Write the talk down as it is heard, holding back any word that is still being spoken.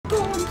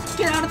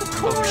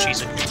Oh,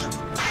 she's a human.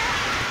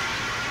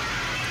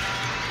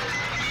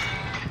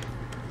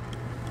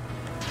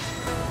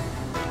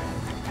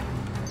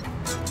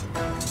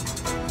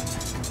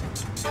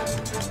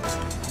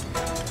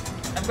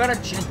 I've got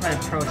to change my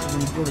approach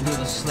when you go to do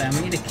the slam.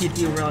 I need to keep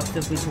you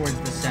relatively towards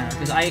the center,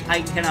 because I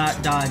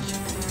cannot dodge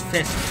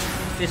fist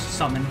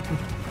summon.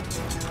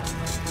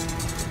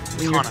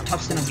 When you're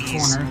tucked in a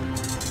corner.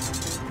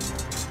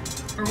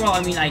 Or, well,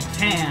 I mean, I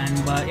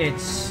can, but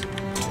it's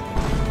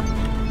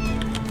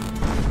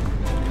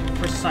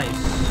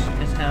precise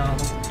as hell.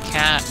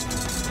 Cat.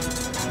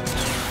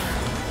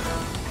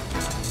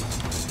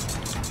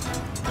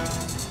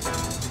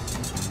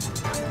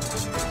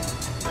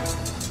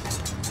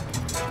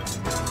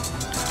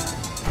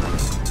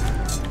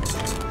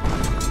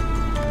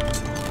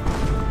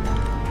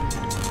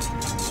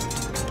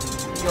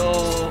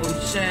 Yo,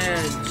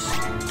 shit.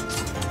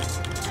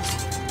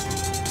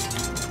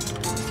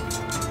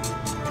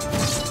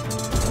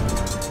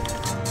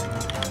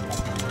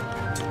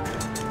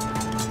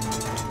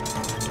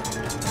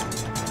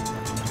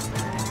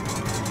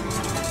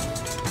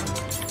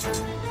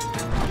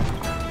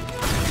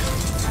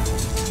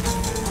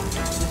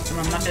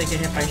 I'm not gonna get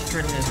hit by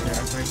Stritless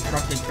there, but I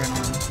dropped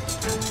adrenaline.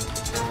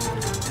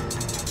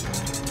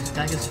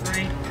 Stack is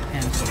free,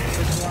 and so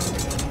this one.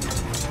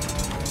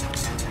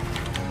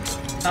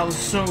 I was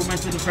so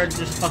mentally prepared to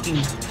just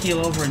fucking keel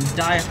over and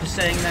die after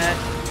saying that.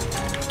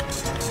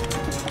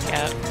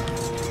 Cat.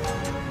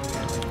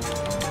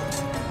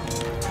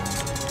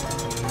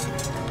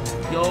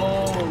 Yo,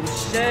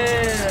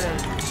 shit!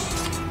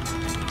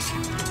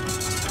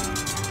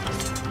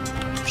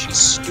 She's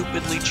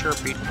stupidly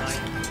chirpy tonight.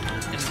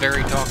 And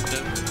very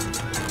talkative.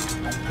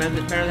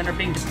 Better than her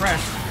being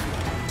depressed.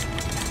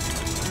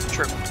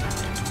 True.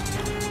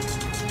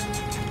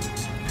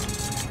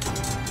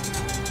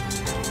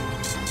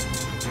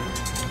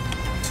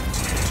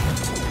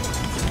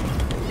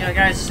 Yeah, like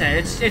I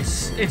said,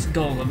 it's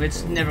Golem.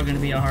 It's never gonna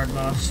be a hard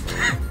boss.